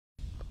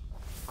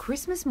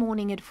Christmas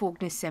morning at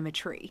Fawkner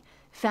Cemetery,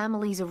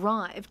 families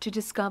arrived to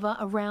discover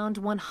around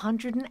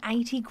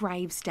 180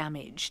 graves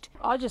damaged.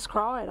 I just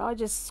cried. I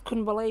just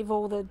couldn't believe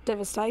all the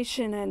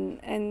devastation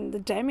and the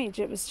damage.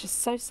 It was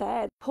just so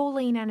sad.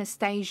 Pauline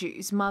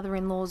Anastasiou's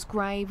mother-in-law's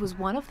grave was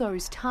one of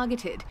those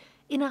targeted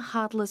in a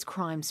heartless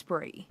crime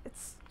spree.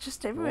 It's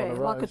just everywhere,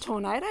 like a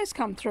tornado's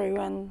come through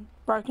and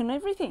broken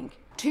everything.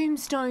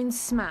 Tombstones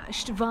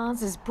smashed,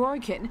 vases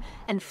broken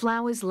and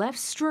flowers left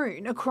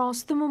strewn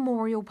across the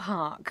memorial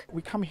park.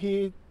 We come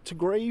here to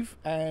grieve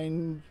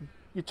and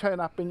you turn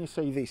up and you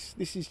see this.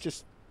 This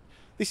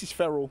is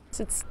feral.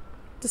 It's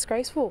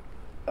disgraceful.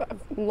 I'm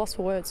lost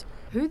for words.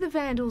 Who the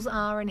Vandals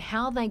are and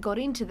how they got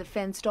into the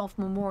fenced-off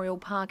memorial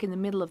park in the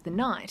middle of the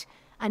night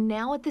are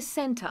now at the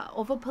centre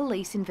of a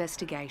police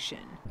investigation.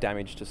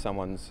 Damage to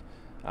someone's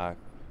a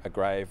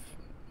grave,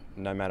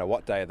 no matter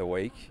what day of the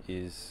week,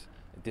 is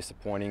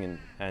disappointing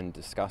and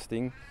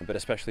disgusting, but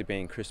especially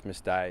being Christmas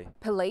Day.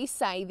 Police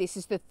say this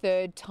is the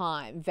third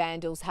time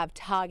vandals have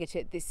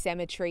targeted this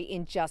cemetery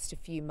in just a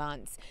few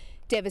months.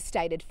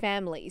 Devastated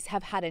families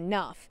have had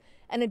enough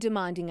and are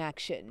demanding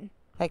action.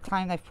 They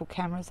claim they've put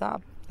cameras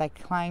up, they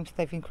claim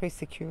they've increased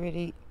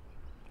security,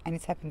 and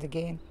it's happened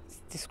again. It's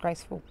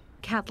disgraceful.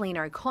 Kathleen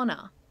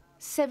O'Connor,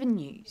 7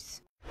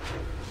 News.